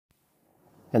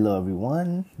Hello,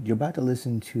 everyone. You're about to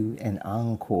listen to an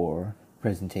encore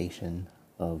presentation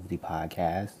of the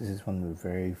podcast. This is from the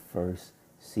very first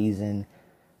season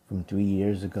from 3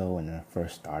 years ago when I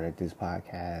first started this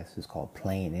podcast. It's called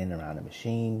Playing In Around the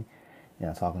Machine. And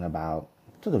I'm talking about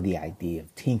sort of the idea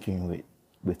of tinkering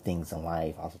with things in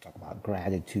life. I also talk about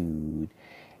gratitude.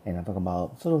 And I talk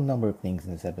about sort of a number of things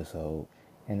in this episode.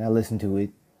 And I listened to it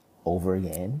over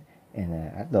again. And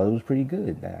I thought it was pretty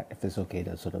good. If it's okay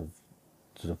to sort of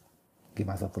give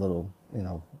myself a little,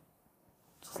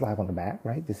 slap on the back,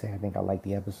 right? To say I think I like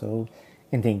the episode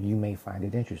and think you may find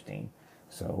it interesting.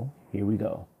 So here we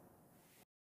go.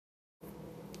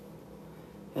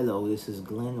 Hello, this is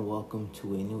Glenn. Welcome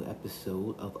to a new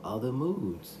episode of Other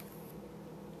Moods.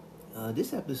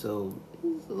 This episode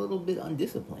is a little bit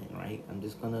undisciplined, right? I'm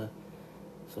just gonna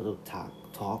sort of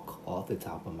talk off the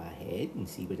top of my head and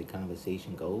see where the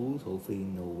conversation goes. Hopefully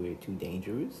nowhere too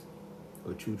dangerous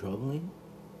or too troubling.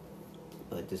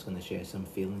 But just going to share some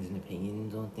feelings and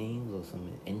opinions on things or some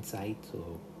insights,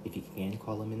 or if you can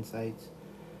call them insights.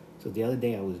 So the other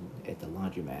day I was at the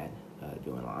laundromat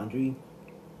doing laundry.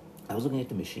 I was looking at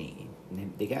the machine.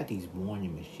 And they got these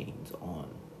warning machines on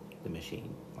the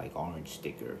machine, like orange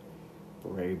sticker,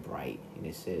 very bright. And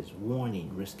it says,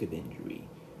 warning, risk of injury.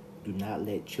 Do not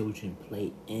let children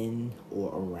play in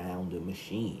or around the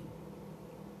machine.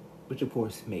 Which of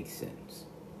course makes sense,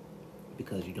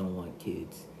 because you don't want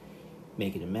kids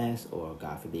making a mess or,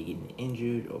 God forbid, getting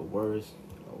injured or worse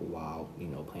while,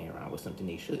 playing around with something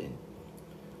they shouldn't.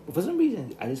 But for some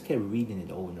reason, I just kept reading it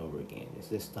over and over again. It's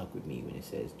just stuck with me when it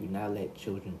says, do not let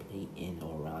children play in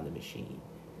or around the machine.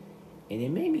 And it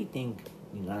made me think,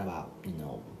 not about,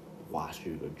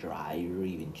 washers or dryers or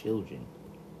even children.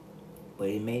 But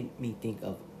it made me think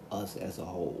of us as a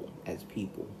whole, as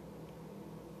people.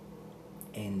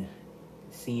 And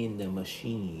seeing the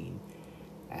machine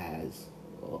as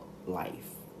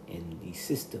life and the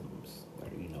systems,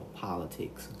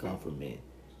 politics, government,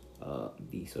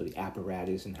 the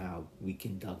apparatus and how we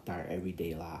conduct our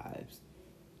everyday lives.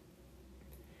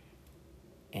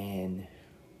 And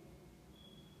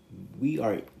we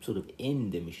are sort of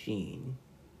in the machine.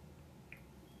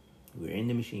 We're in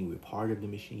the machine. We're part of the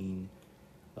machine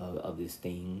of this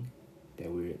thing that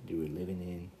we're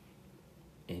living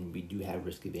in, and we do have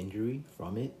risk of injury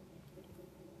from it.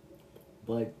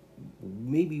 But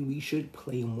maybe we should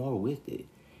play more with it.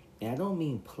 And I don't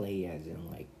mean play as in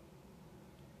like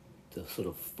the sort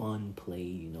of fun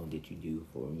play, that you do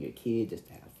for when you're a kid just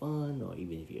to have fun, or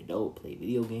even if you're an adult, play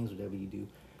video games, whatever you do.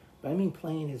 But I mean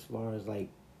playing as far as like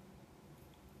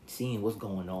seeing what's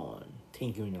going on,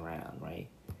 tinkering around, right?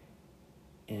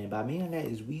 And by meaning that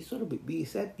is we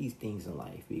accept these things in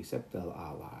life. We accept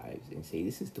our lives and say,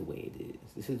 this is the way it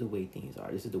is. This is the way things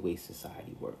are. This is the way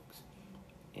society works.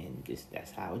 And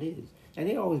that's how it is. And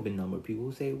there have always been a number of people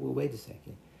who say, well, wait a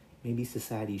second. Maybe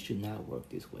society should not work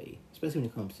this way, especially when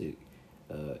it comes to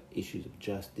issues of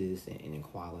justice and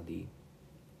inequality.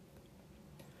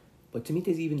 But to me,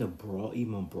 there's even a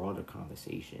broader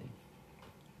conversation.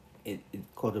 It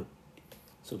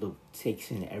sort of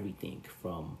takes in everything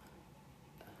from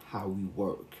how we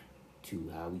work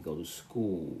to how we go to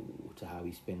school to how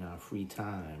we spend our free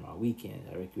time, our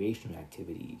weekends, our recreational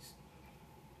activities.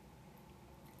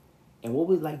 And what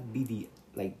would be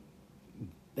the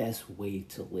best way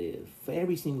to live for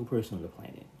every single person on the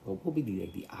planet? What would be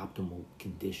the optimal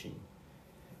condition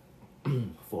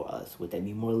for us? Would that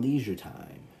be more leisure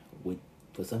time?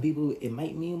 For some people it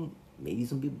might mean maybe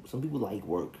some people like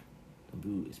work. Some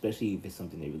people, especially if it's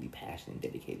something they're really passionate and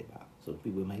dedicated about. So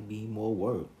people, it might be more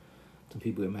work. Some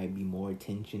people, it might be more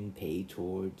attention paid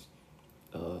towards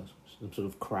some sort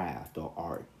of craft or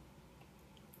art.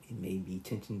 It may be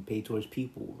attention paid towards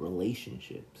people,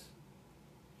 relationships.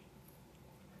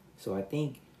 So I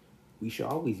think we should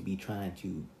always be trying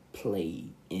to play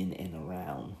in and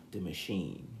around the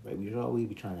machine, right? We should always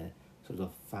be trying to sort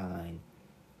of find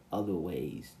other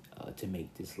ways to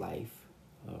make this life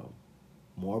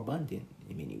more abundant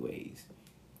in many ways,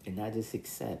 and not just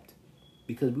accept,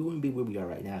 because we wouldn't be where we are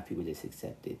right now if people just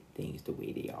accepted things the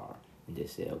way they are and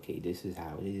just said, okay, this is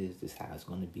how it is, this is how it's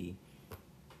going to be.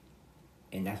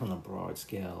 And that's on a broad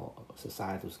scale, a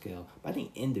societal scale. But I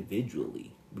think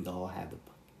individually, we all have the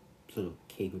sort of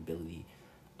capability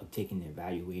of taking an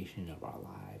evaluation of our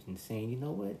lives and saying, you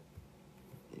know what,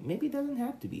 maybe it doesn't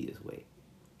have to be this way.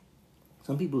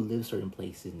 Some people live certain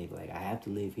places and they're like, I have to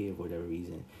live here for whatever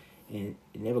reason. And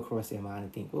it never crossed their mind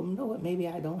to think, well, you know what, maybe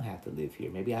I don't have to live here.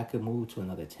 Maybe I could move to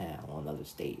another town or another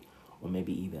state, or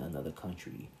maybe even another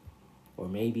country. Or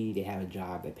maybe they have a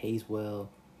job that pays well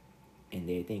and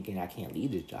they're thinking, I can't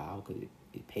leave this job because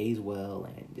it pays well,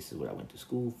 and this is what I went to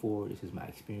school for. This is my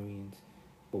experience.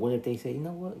 But what if they say, you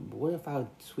know what if I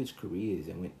switched careers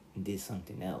and went and did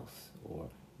something else, or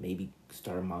maybe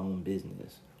started my own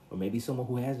business, or maybe someone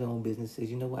who has their own business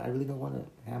says, you know what, I really don't want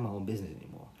to have my own business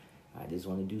anymore. I just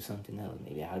want to do something else.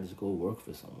 Maybe I'll just go work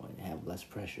for someone and have less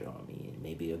pressure on me, and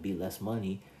maybe it'll be less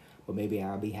money, but maybe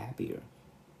I'll be happier.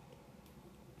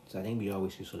 So I think we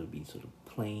always should sort of be sort of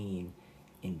playing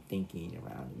and thinking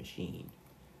around the machine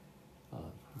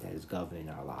that is governing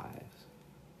our lives.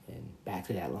 And back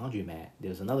to that laundromat,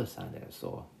 there's another sign that I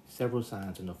saw. Several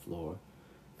signs on the floor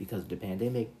because of the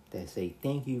pandemic that say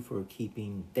thank you for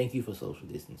social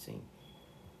distancing.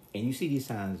 And you see these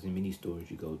signs in many stores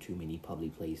you go to, many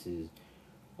public places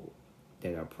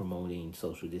that are promoting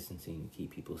social distancing to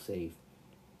keep people safe.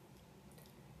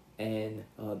 And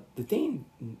the thing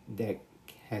that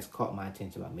has caught my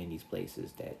attention about many of these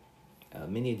places that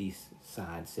many of these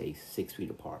signs say 6 feet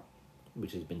apart,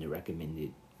 which has been the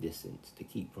recommended distance to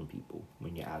keep from people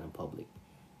when you're out in public.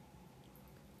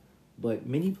 But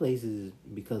many places,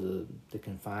 because of the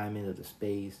confinement of the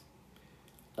space,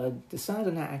 the signs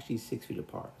are not actually 6 feet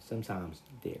apart. Sometimes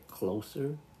they're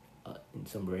closer. In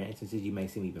some rare instances, you may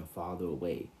see them even farther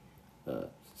away.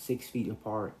 6 feet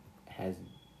apart has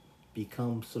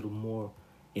become sort of more,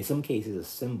 in some cases, a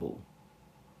symbol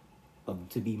of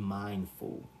to be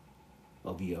mindful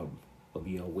of your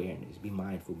awareness. Be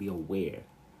mindful. Be aware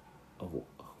of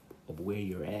where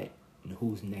you're at and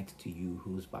who's next to you,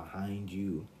 who's behind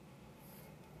you.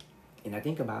 And I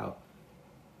think about,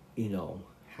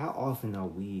 how often are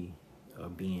we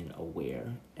being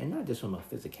aware, and not just from a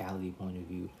physicality point of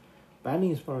view, but I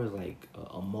mean as far as like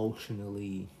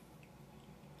emotionally,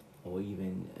 or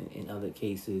even in other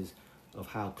cases of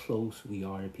how close we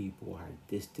are to people, how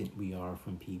distant we are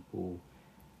from people,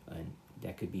 and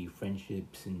that could be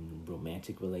friendships and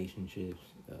romantic relationships.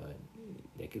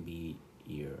 That could be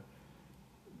your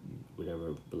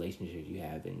whatever relationships you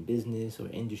have in business or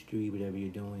industry, whatever you're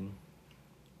doing.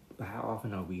 But how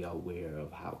often are we aware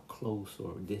of how close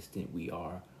or distant we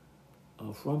are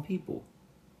from people?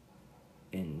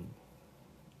 And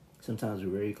sometimes we're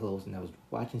very close. And I was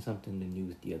watching something in the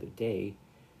news the other day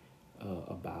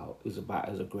it was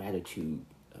a gratitude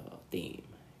theme,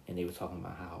 and they were talking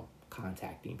about how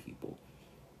contacting people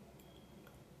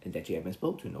and that you haven't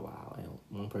spoke to in a while. And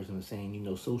one person was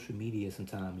saying, social media,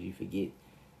 sometimes you forget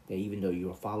that even though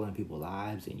you're following people's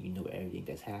lives and you know everything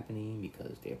that's happening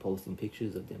because they're posting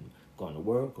pictures of them going to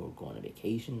work or going on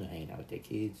vacation or hanging out with their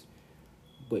kids,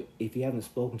 but if you haven't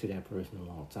spoken to that person in a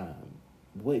long time,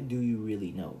 what do you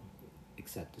really know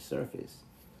except the surface?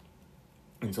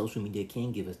 And social media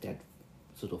can give us that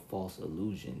sort of false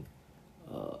illusion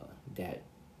that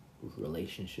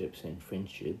relationships and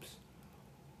friendships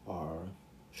are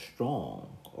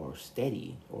strong or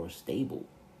steady or stable.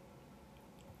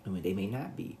 I mean, they may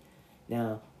not be.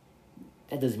 Now,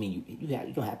 that doesn't mean you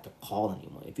don't have to call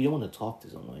anyone. If you don't want to talk to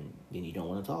someone, then you don't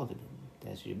want to talk to them.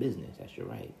 That's your business. That's your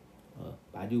right.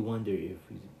 But I do wonder if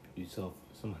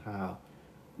somehow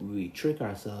we trick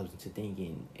ourselves into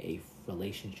thinking a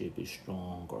relationship is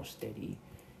strong or steady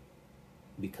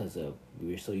because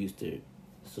we're so used to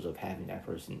sort of having that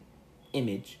person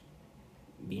image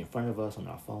be in front of us on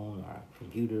our phone or our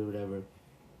computer or whatever,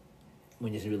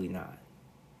 when it's really not.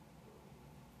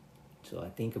 So I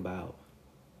think about,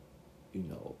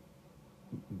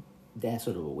 that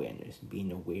sort of awareness,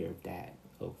 being aware of that,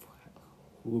 of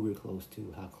who we're close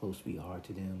to, how close we are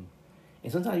to them.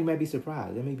 And sometimes you might be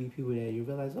surprised. There may be people that you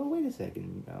realize, oh, wait a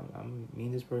second, me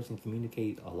and this person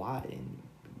communicate a lot, and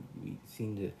we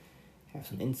seem to have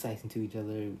some insights into each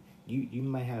other. You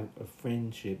might have a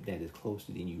friendship that is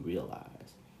closer than you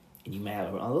realize. And you might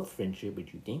have another friendship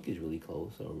that you think is really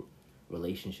close, or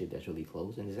relationship that's really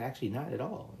close, and it's actually not at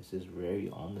all. It's just very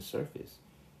on the surface.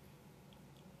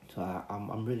 So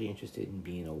I'm really interested in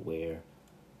being aware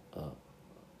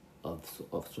of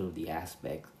sort of the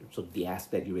aspect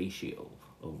ratio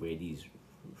of where these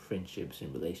friendships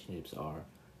and relationships are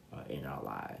in our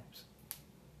lives.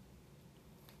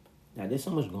 Now, there's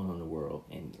so much going on in the world,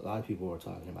 and a lot of people are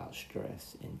talking about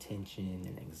stress and tension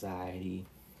and anxiety.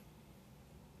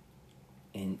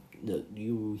 And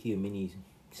you hear many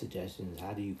suggestions.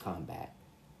 How do you combat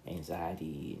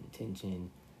anxiety and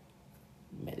tension?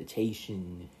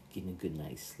 Meditation, getting a good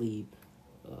night's sleep,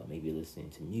 maybe listening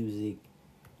to music,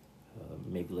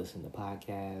 maybe listening to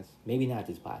podcasts. Maybe not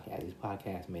this podcast. This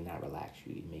podcast may not relax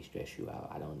you. It may stress you out.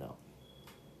 I don't know.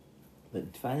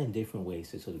 But finding different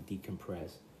ways to sort of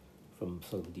decompress from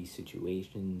sort of these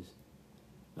situations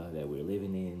that we're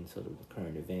living in, sort of the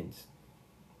current events.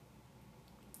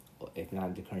 if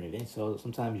not the current event. So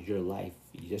sometimes your life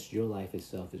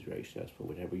itself is very stressful.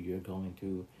 Whatever you're going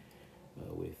through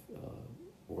with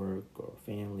work or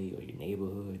family or your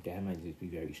neighborhood, that might just be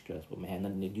very stressful. Man, had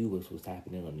nothing to do with what's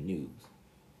happening on the news.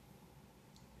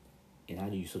 And how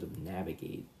do you sort of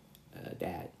navigate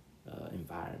that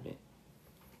environment?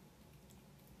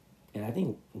 And I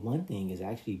think one thing is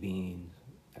actually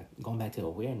going back to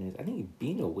awareness, I think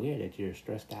being aware that you're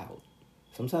stressed out.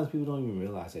 Sometimes people don't even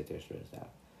realize that they're stressed out.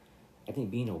 I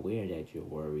think being aware that you're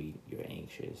worried, you're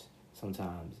anxious,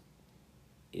 sometimes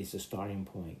it's a starting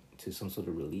point to some sort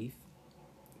of relief.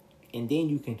 And then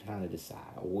you can kind of decide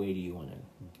where do you want to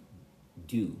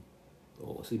do,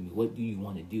 or excuse me, what do you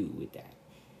want to do with that?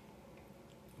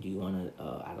 Do you want to,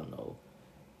 I don't know,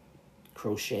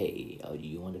 crochet? Or do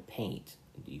you want to paint?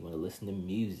 Do you want to listen to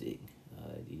music?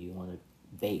 Do you want to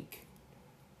bake?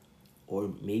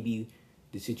 Or maybe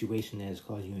the situation that has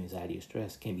caused you anxiety or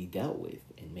stress can be dealt with,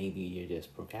 and maybe you're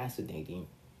just procrastinating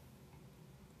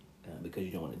because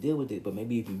you don't want to deal with it. But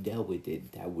maybe if you dealt with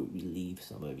it, that would relieve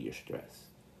some of your stress.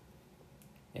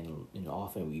 And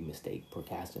often we mistake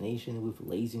procrastination with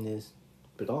laziness,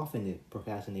 but often the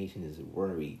procrastination is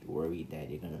worried that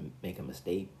you're gonna make a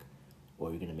mistake, or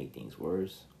you're gonna make things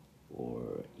worse,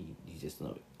 or you just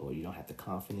know, or you don't have the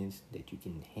confidence that you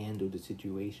can handle the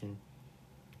situation.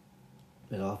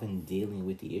 But often dealing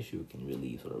with the issue can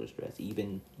relieve sort of stress,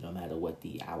 even no matter what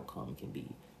the outcome can be.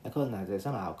 Because now there's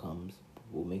some outcomes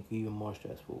will make you even more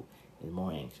stressful and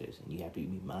more anxious, and you have to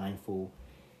be mindful,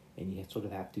 and you sort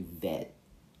of have to vet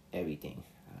everything.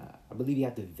 I believe you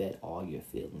have to vet all your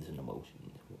feelings and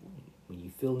emotions. When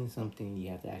you're feeling something, you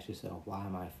have to ask yourself, why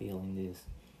am I feeling this?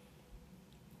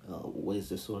 What is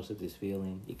the source of this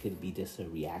feeling? It could be just a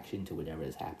reaction to whatever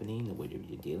is happening or whatever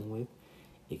you're dealing with.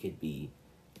 It could be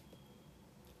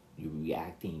you're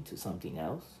reacting to something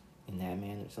else in that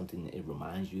manner, something that it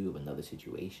reminds you of another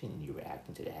situation and you're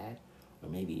reacting to that. Or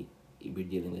maybe you're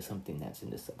dealing with something that's in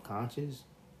the subconscious.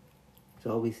 So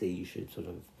I always say you should sort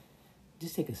of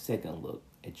just take a second look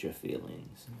at your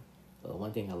feelings.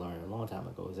 One thing I learned a long time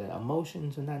ago is that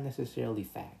emotions are not necessarily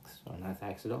facts, or not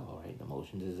facts at all, right?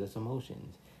 Emotions is just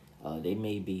emotions. They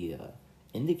may be an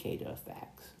indicator of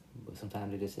facts, but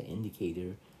sometimes they're just an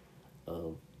indicator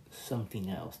of something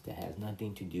else that has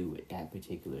nothing to do with that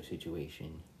particular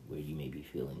situation where you may be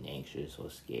feeling anxious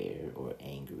or scared or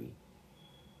angry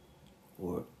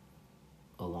or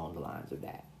along the lines of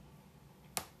that.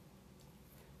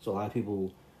 So a lot of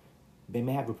people, they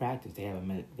may have a practice. They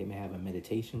may have a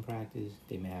meditation practice.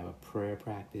 They may have a prayer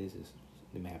practice.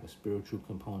 They may have a spiritual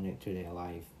component to their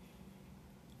life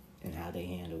and how they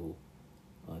handle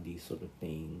these sort of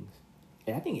things.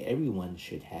 And I think everyone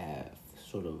should have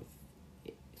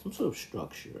some sort of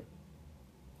structure,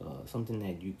 something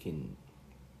that you can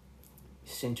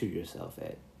center yourself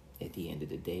at the end of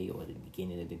the day or at the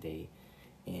beginning of the day.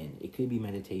 And it could be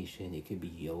meditation. It could be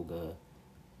yoga.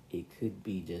 It could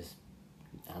be just,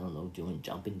 I don't know, doing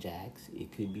jumping jacks.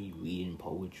 It could be reading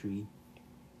poetry.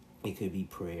 It could be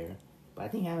prayer. But I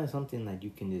think having something that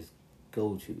you can just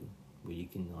go to, where you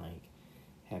can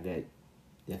have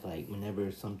that's like whenever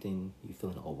you're feeling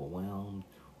overwhelmed,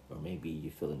 or maybe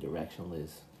you're feeling directionless,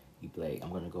 you be like,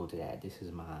 I'm gonna go to that. This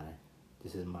is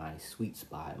my sweet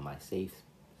spot, my safe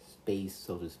space,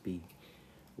 so to speak,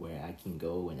 where I can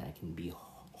go and I can be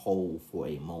whole for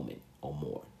a moment or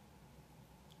more.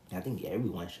 I think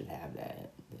everyone should have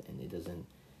that, and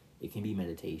it can be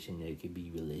meditation, it could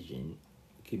be religion,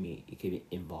 it could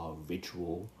involve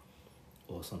ritual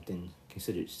or something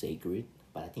considered sacred.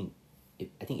 But I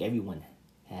think everyone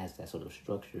has that sort of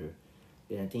structure.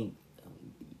 And I think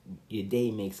your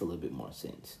day makes a little bit more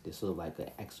sense. There's sort of like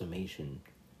an exclamation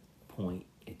point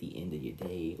at the end of your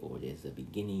day, or there's a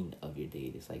beginning of your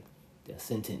day. It's like the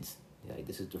sentence. Like,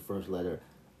 this is the first letter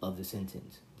of the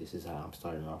sentence. This is how I'm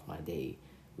starting off my day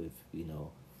with,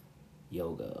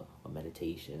 yoga or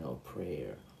meditation or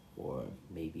prayer, or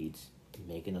maybe it's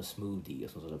making a smoothie or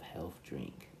some sort of health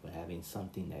drink, but having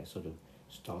something that sort of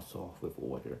starts off with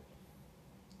order.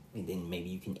 And then maybe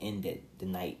you can end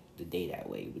the day that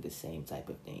way with the same type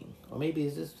of thing. Or maybe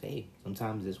it's just, hey,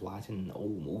 sometimes just watching an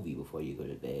old movie before you go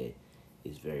to bed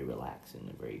is very relaxing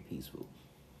and very peaceful.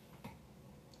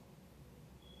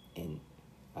 And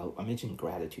I mentioned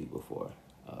gratitude before.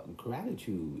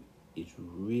 Gratitude is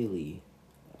really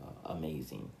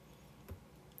amazing.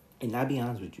 And I'll be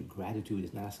honest with you, gratitude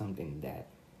is not something that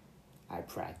I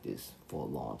practiced for a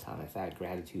long time. In fact,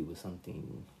 gratitude was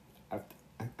something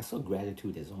I saw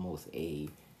gratitude as almost a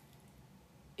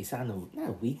sign of not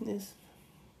a weakness,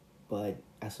 but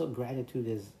I saw gratitude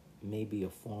as maybe a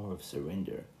form of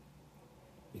surrender.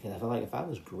 Because I felt like if I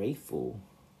was grateful,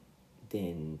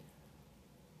 then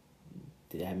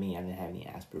did that mean I didn't have any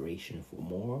aspiration for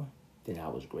more than I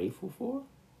was grateful for?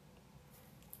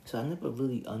 So I never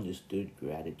really understood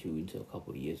gratitude until a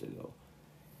couple of years ago.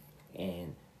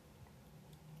 And,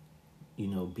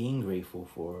 being grateful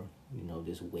for,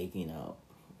 just waking up,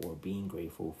 or being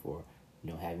grateful for,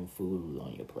 having food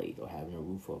on your plate, or having a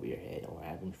roof over your head, or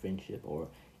having friendship, or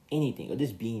anything, or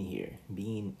just being here,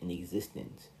 being in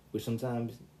existence, which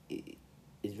sometimes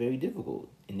it's very difficult.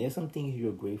 And there's some things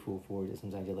you're grateful for that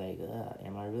sometimes you're like,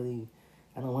 am I really?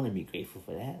 I don't want to be grateful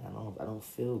for that. I don't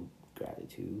feel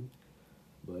gratitude.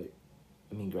 But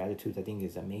gratitude, I think,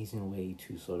 is an amazing way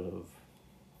to sort of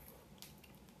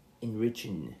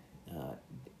enriching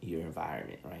your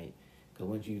environment, right? Because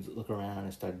once you look around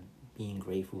and start being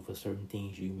grateful for certain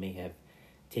things you may have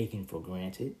taken for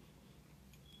granted,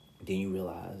 then you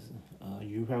realize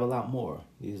you have a lot more.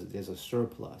 There's a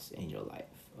surplus in your life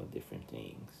of different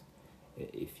things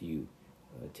if you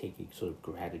take a sort of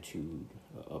gratitude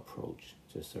approach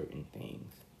to certain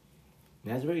things.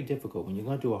 And that's very difficult. When you're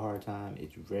going through a hard time,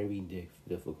 it's very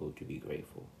difficult to be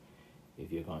grateful.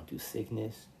 If you're going through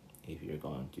sickness, if you're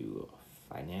going through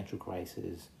a financial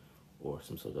crisis, or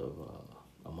some sort of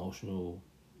emotional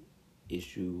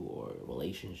issue or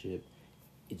relationship,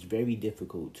 it's very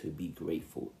difficult to be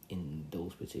grateful in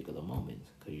those particular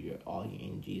moments, because all your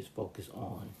energy is focused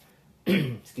on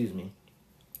excuse me,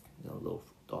 a little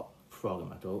frog in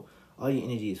my throat. All your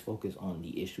energy is focused on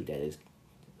the issue that is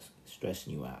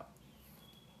stressing you out.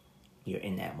 You're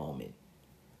in that moment.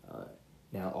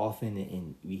 Now,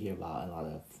 often we hear about a lot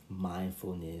of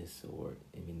mindfulness, or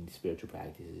spiritual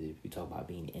practices. If you talk about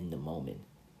being in the moment,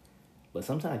 but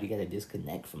sometimes you got to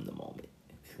disconnect from the moment.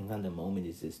 Sometimes the moment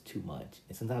is just too much,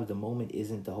 and sometimes the moment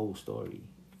isn't the whole story.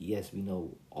 Yes, we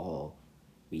know all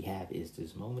we have is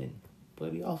this moment,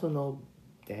 but we also know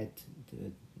that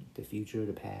the future,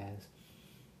 the past,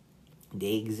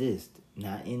 they exist,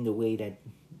 not in the way that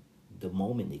the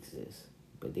moment exists,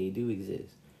 but they do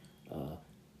exist.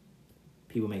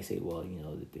 People may say, well,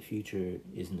 the future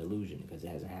is an illusion because it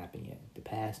hasn't happened yet. The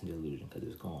past is an illusion because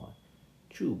it's gone.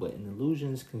 True, but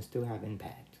illusions can still have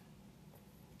impact.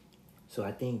 So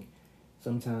I think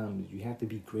sometimes you have to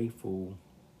be grateful,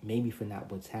 maybe for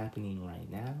not what's happening right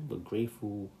now, but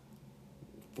grateful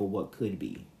for what could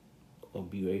be, or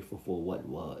be grateful for what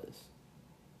was.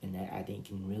 And that, I think,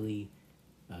 can really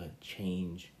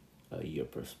change your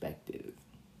perspective.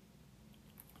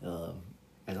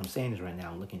 As I'm saying this right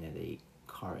now, I'm looking at a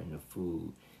carton of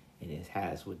food, and it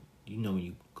has what, when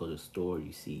you go to the store,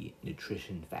 you see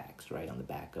nutrition facts, right, on the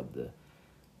back of the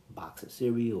box of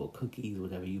cereal or cookies,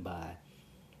 whatever you buy.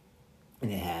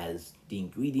 And it has the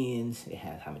ingredients, it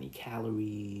has how many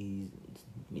calories,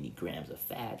 many grams of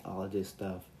fat, all of this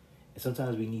stuff. And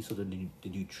sometimes we need sort of the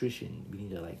nutrition, we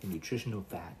need the nutritional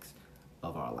facts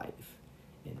of our life,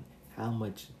 and how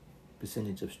much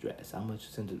percentage of stress, how much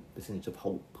percentage of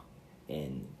hope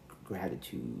and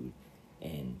gratitude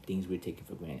and things we're taking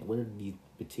for granted. What are these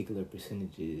particular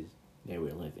percentages that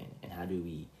we're living, and how do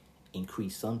we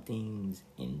increase some things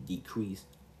and decrease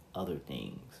other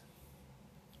things?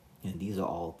 And these are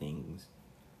all things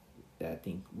that I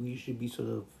think we should be sort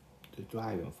of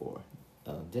striving for,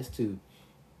 just to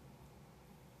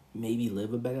maybe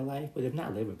live a better life, but if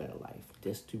not live a better life,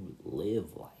 just to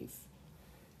live life.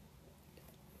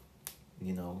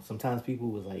 Sometimes people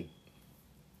was like,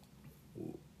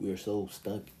 we're so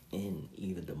stuck in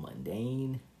either the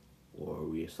mundane, or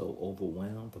we're so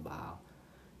overwhelmed about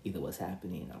either what's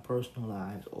happening in our personal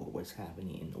lives or what's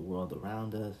happening in the world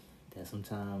around us, that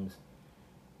sometimes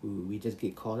we just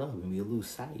get caught up and we lose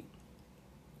sight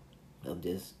of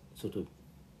this sort of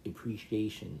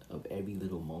appreciation of every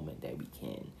little moment that we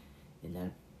can.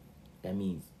 And that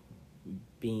means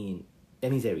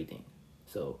everything.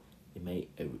 So it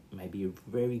might be a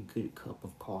very good cup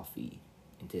of coffee,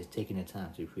 and just taking the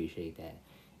time to appreciate that.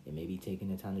 It may be taking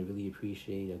the time to really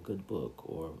appreciate a good book,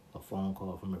 or a phone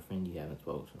call from a friend you haven't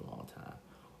spoken to in a long time,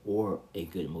 or a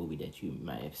good movie that you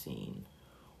might have seen,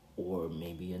 or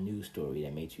maybe a news story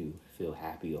that made you feel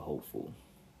happy or hopeful.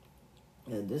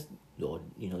 And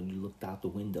you looked out the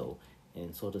window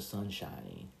and saw the sun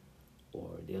shining,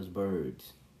 or there's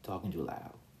birds talking too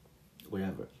loud,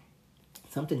 whatever.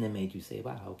 Something that made you say,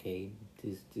 wow, okay,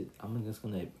 I'm just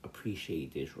going to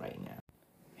appreciate this right now.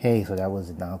 Hey, so that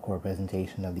was the encore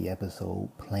presentation of the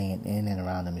episode Playing In and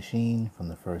Around the Machine from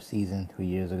the first season 3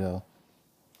 years ago.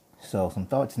 So some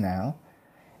thoughts now.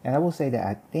 And I will say that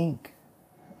I think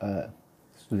so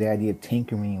the idea of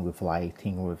tinkering with life,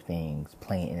 tinkering with things,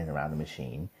 playing in and around the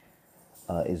machine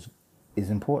is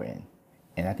important.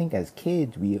 And I think as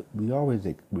kids, we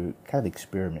kind of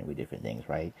experiment with different things,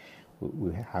 right?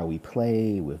 With how we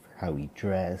play, with how we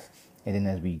dress, And then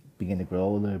as we begin to grow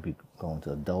older, we go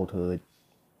into adulthood,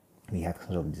 we have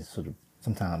sort of this sort of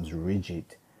sometimes rigid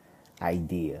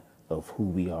idea of who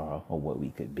we are or what we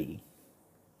could be.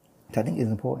 So I think it's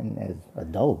important as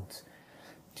adults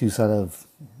to sort of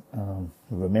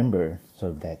remember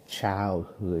sort of that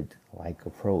childhood like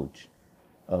approach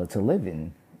to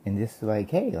living, and just like,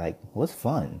 hey, like, what's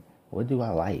fun? What do I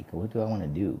like? What do I want to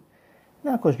do?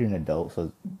 Now, of course, you're an adult,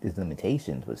 so there's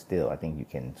limitations, but still, I think you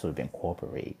can sort of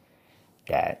incorporate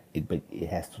that. But it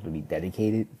has to be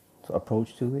dedicated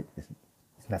approach to it.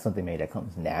 It's not something maybe that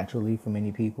comes naturally for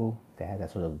many people. To have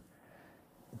that sort of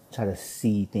try to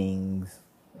see things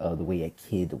the way a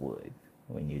kid would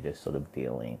when you're just sort of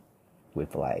dealing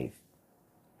with life,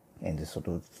 and just sort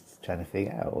of trying to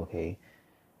figure out, okay,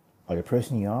 or the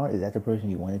person you are, is that the person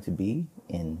you wanted to be?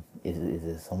 And is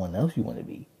it someone else you want to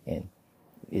be? And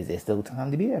is there still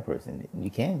time to be that person? You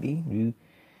can be.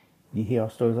 You hear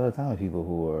stories all the time of people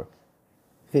who are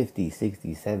 50,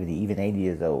 60, 70, even 80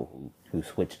 years old who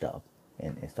switched up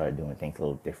and started doing things a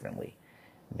little differently.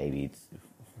 Maybe it's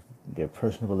their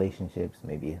personal relationships,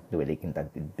 maybe the way they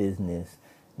conducted business,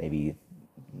 maybe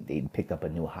they picked up a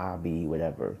new hobby,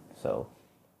 whatever. So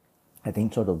I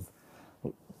think sort of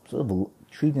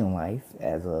treating life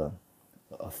as a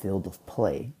field of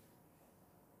play,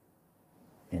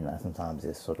 and sometimes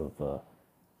it's sort of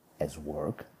as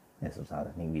work, and sometimes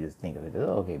I think we just think of it as,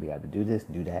 oh, okay, we got to do this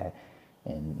and do that,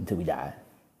 and until we die.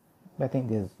 But I think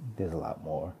there's a lot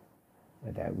more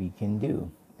that we can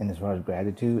do. And as far as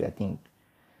gratitude, I think,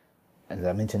 as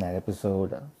I mentioned in that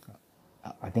episode,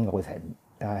 I think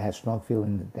I had strong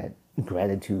feelings that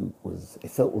gratitude it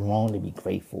felt wrong to be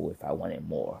grateful if I wanted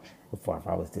more, if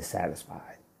I was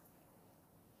dissatisfied.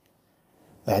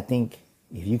 But I think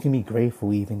if you can be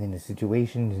grateful even in the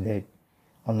situations that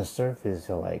on the surface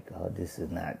are like, oh, this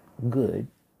is not good,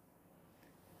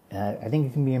 I think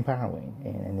it can be empowering,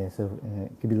 and it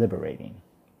can be liberating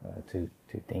to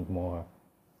think more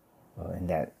in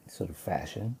that sort of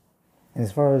fashion. And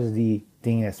as far as the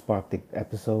thing that sparked the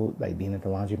episode, like being at the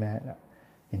laundromat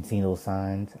and seeing those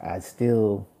signs, I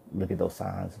still look at those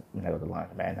signs when I go to the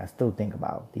laundromat, and I still think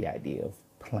about the idea of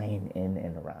playing in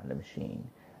and around the machine,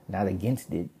 not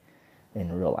against it in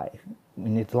real life.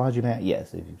 When it's a laundromat,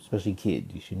 yes, especially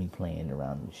kids, you shouldn't be playing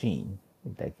around the machine.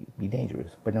 That could be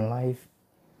dangerous. But in life,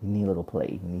 you need a little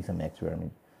play. You need some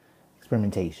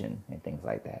experimentation and things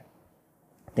like that.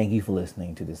 Thank you for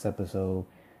listening to this episode.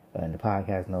 In the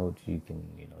podcast notes, you can,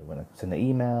 you want to send an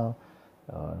email,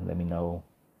 let me know,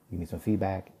 give me some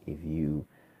feedback. If you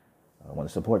want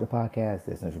to support the podcast,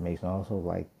 there's information also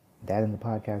like that in the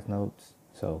podcast notes.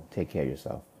 So take care of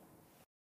yourself.